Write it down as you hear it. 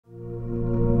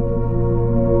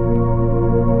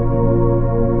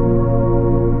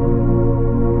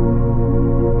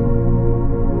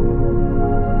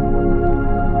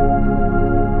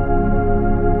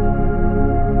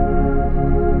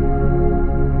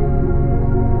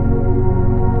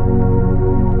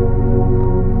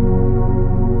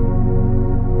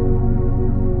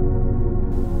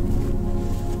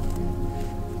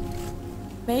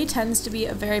tends to be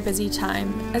a very busy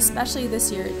time, especially this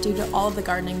year due to all of the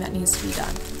gardening that needs to be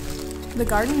done. The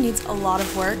garden needs a lot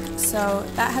of work, so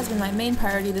that has been my main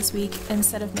priority this week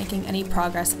instead of making any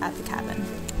progress at the cabin.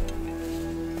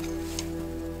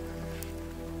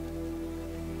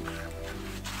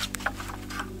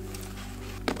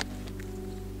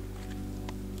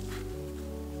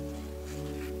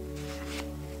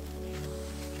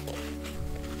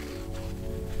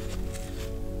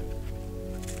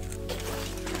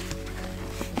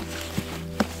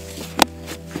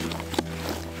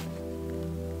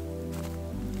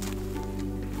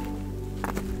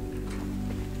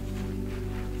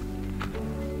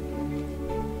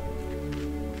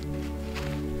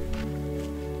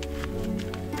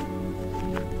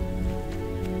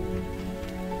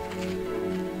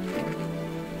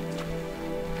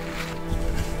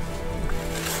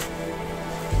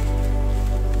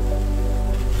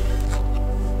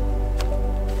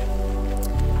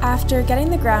 After getting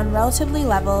the ground relatively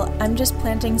level, I'm just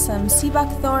planting some sea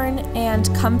buckthorn and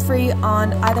comfrey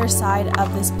on either side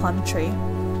of this plum tree.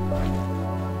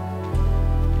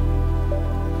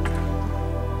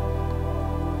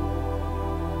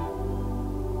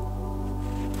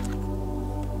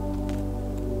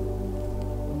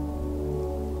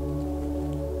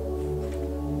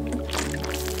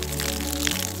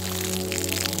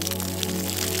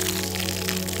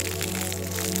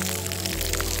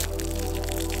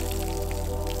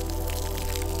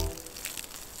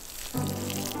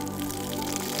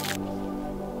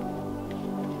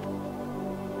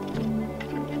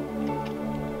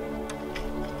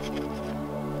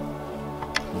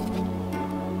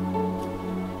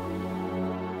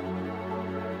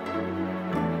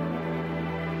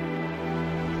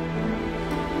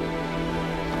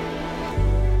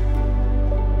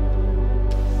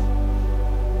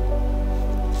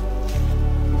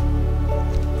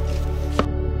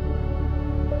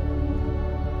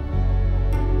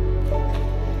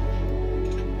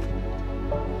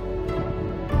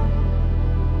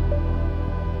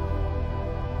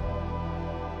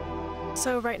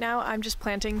 So right now I'm just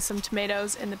planting some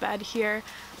tomatoes in the bed here.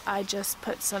 I just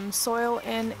put some soil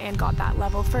in and got that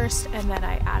level first, and then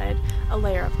I added a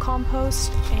layer of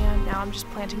compost, and now I'm just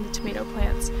planting the tomato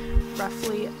plants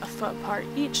roughly a foot apart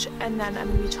each, and then I'm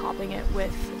going to be topping it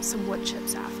with some wood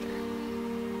chips after.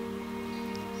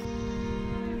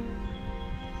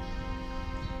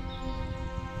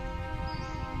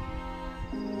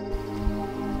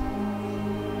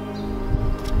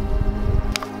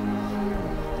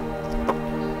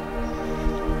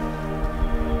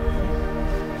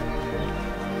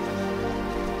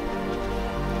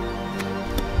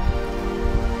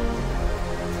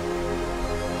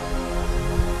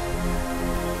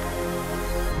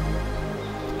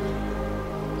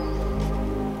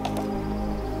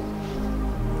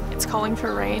 Calling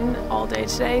for rain all day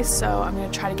today, so I'm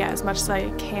going to try to get as much as I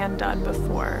can done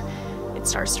before it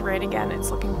starts to rain again.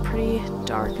 It's looking pretty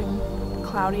dark and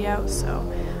cloudy out, so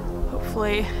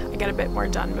hopefully I get a bit more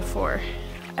done before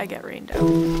I get rained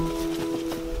out.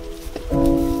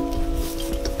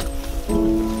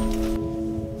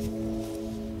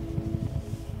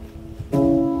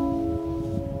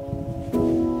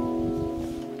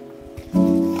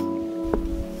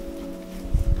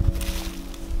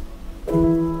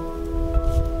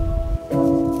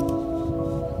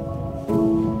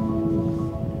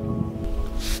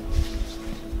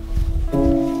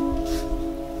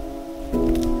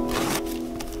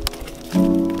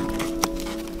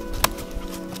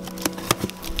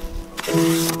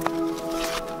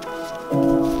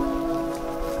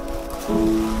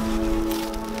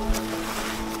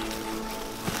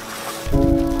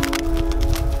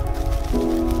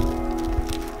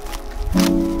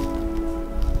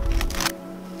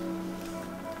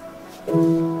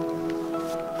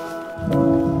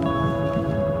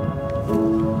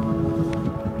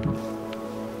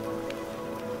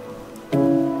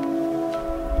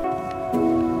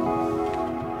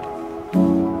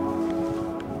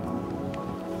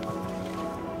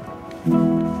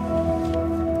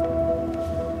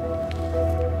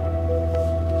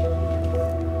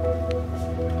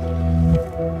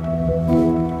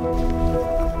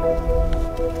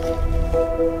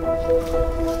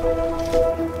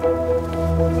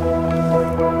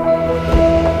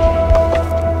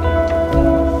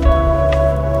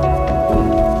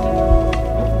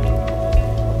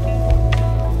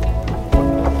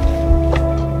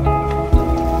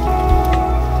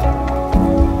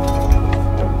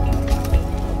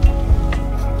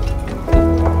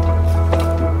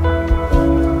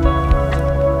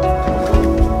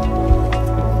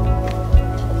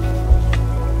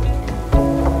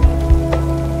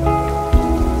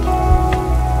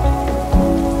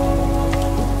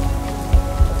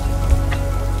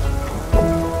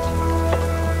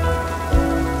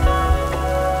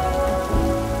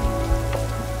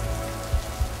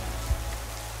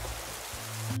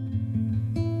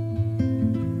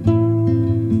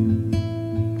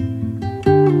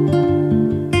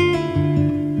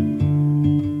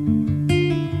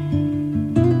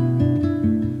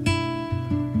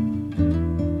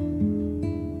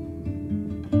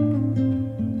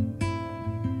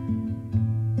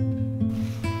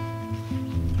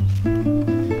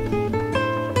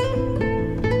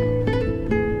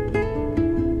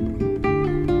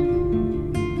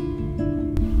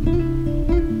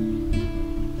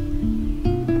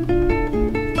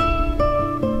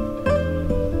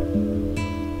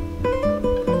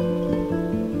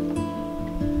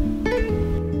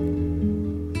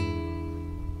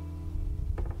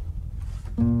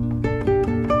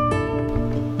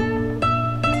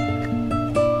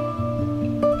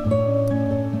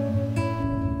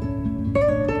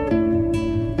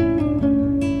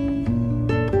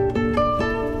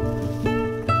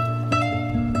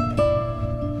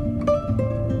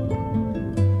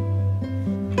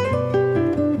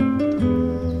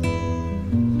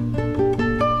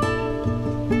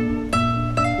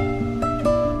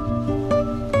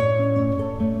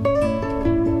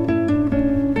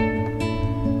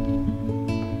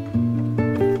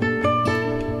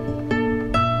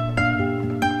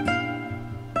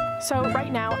 So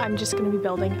right now I'm just going to be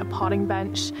building a potting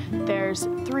bench. There's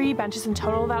 3 benches in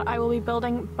total that I will be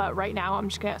building, but right now I'm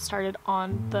just going to get started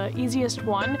on the easiest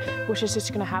one, which is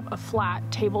just going to have a flat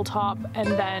tabletop and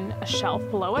then a shelf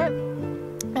below it.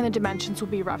 And the dimensions will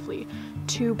be roughly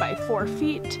 2 by 4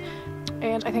 feet.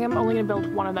 And I think I'm only going to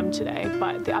build one of them today,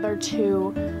 but the other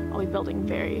 2 I'll be building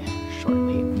very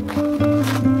shortly.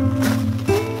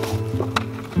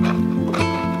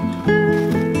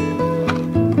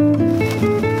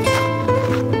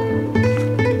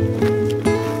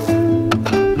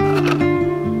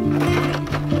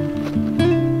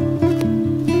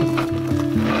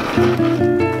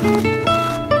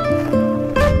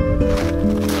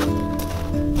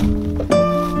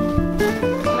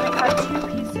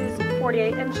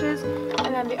 Inches,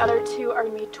 and then the other 2 are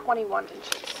going to be 21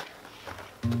 inches.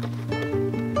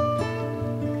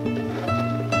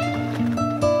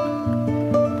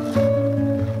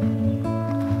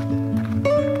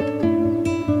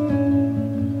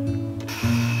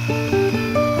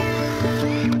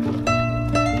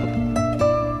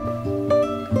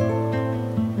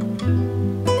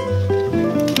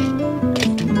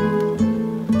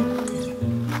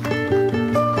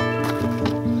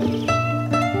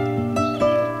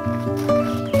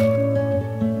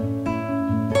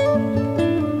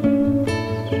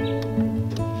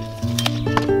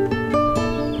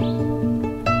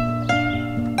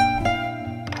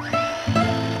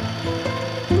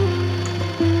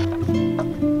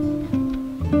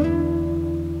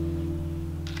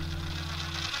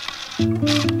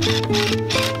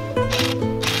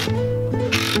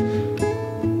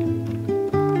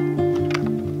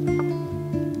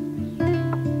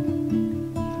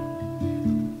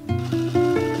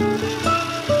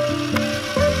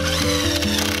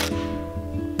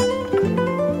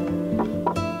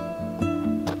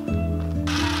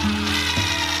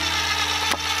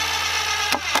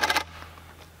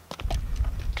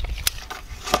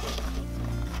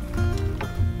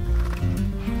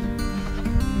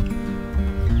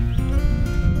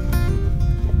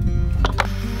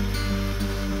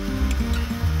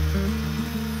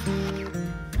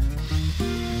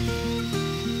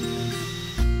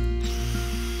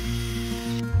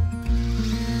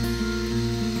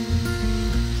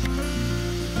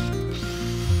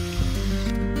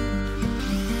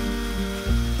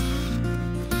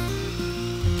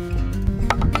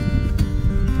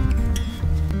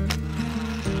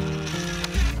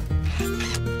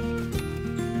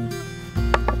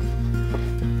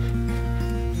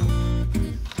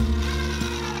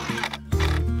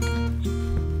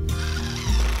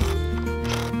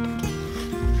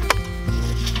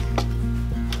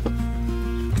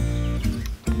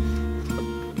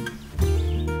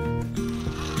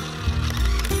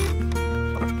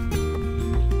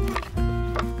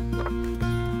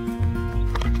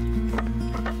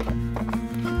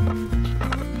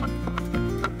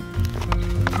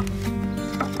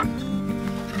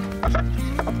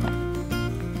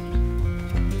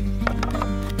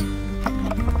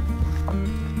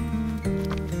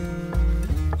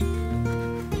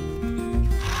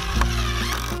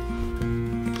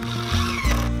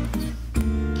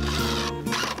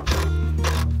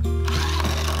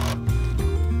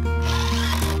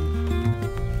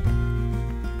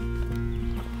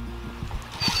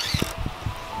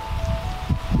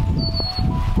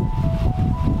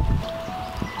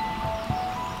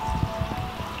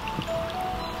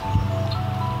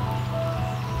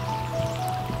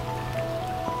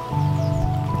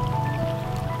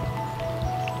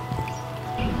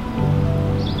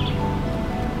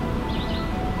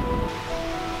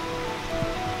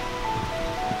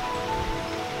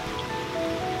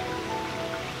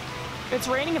 It's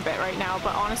raining a bit right now,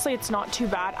 but honestly it's not too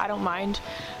bad. I don't mind.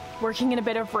 working in a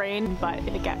bit of rain, but if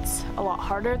it gets a lot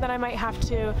harder, then I might have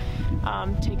to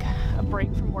take a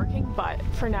break from working. But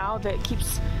for now, that it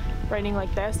keeps raining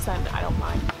like this, and I don't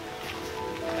mind.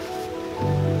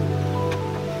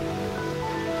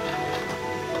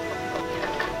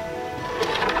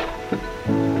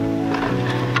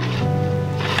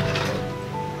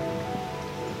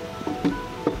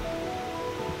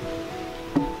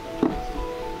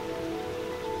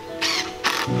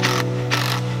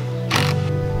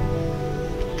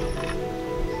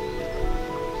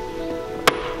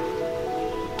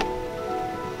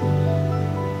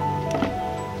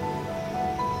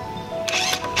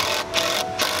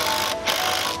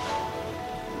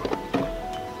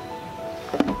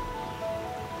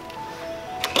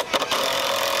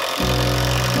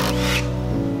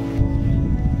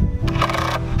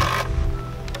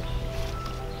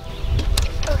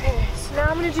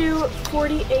 I'm going to do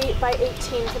 48 by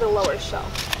 18 for the lower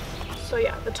shelf. So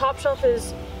yeah, the top shelf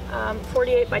is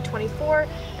 48 by 24,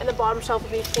 and the bottom shelf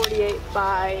will be 48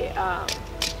 by,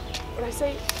 what did I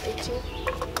say, 18?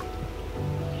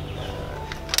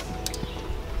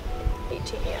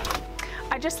 18, yeah.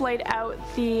 I just laid out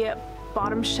the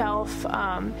bottom shelf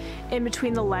in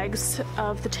between the legs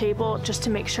of the table just to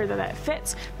make sure that it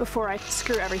fits before I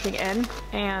screw everything in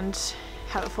and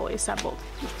have it fully assembled.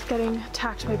 It's getting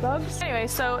attacked by bugs. Anyway,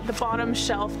 so the bottom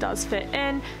shelf does fit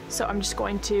in, so I'm just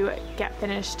going to get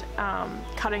finished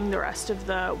cutting the rest of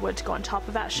the wood to go on top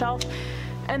of that shelf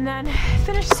and then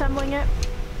finish assembling it.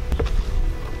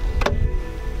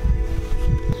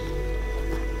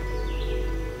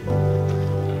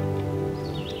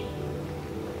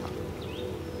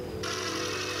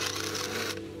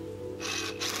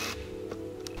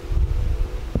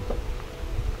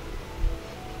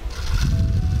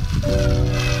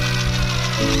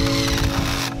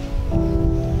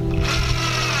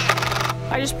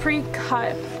 I just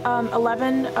pre-cut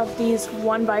 11 of these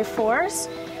 1x4s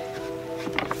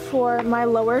for my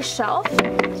lower shelf,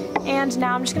 and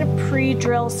now I'm just going to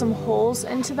pre-drill some holes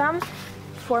into them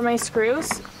for my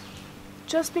screws,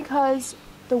 just because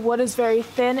the wood is very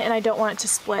thin and I don't want it to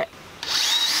split.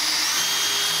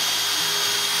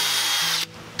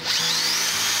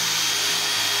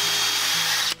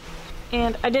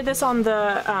 And I did this on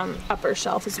the upper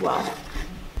shelf as well.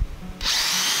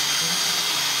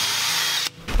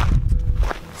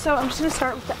 So I'm just going to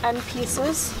start with the end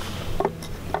pieces,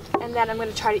 and then I'm going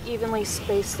to try to evenly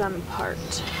space them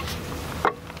apart.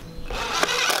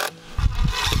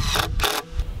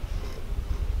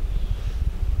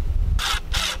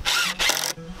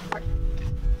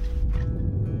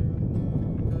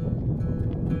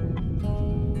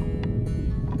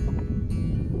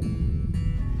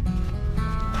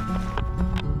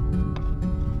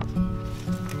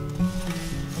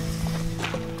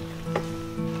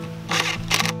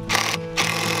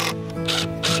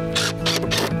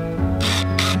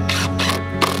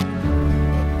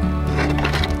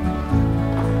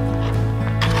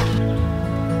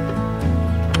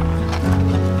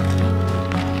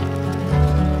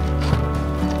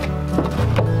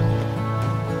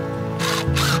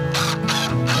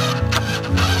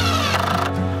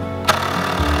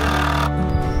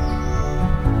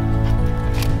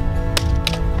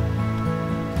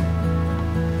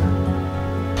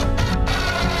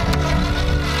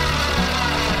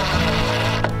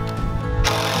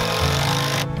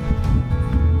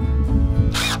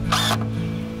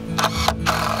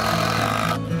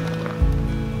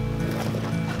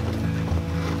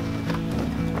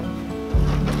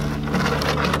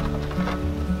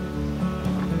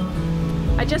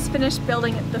 I just finished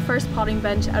building the first potting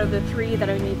bench out of the 3 that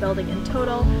I'm going to be building in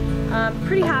total.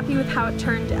 Pretty happy with how it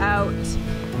turned out.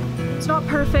 It's not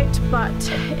perfect, but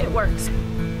it works.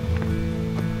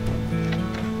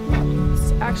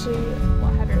 It's actually a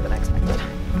lot heavier than I expected.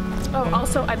 Oh,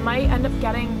 also I might end up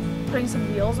putting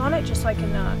some wheels on it just so I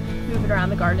can move it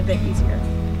around the garden a bit easier.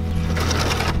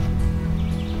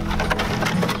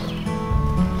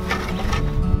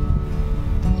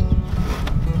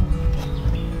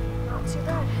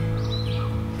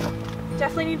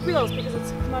 Definitely need wheels because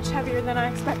it's much heavier than I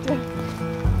expected.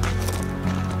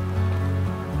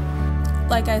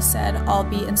 Like I said, I'll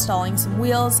be installing some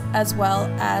wheels as well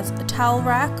as a towel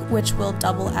rack, which will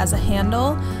double as a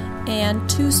handle, and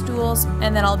 2 stools,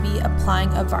 and then I'll be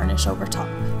applying a varnish over top.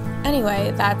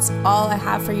 Anyway, that's all I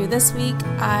have for you this week.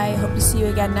 I hope to see you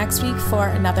again next week for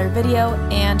another video,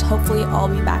 and hopefully I'll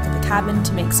be back at the cabin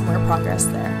to make some more progress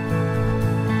there.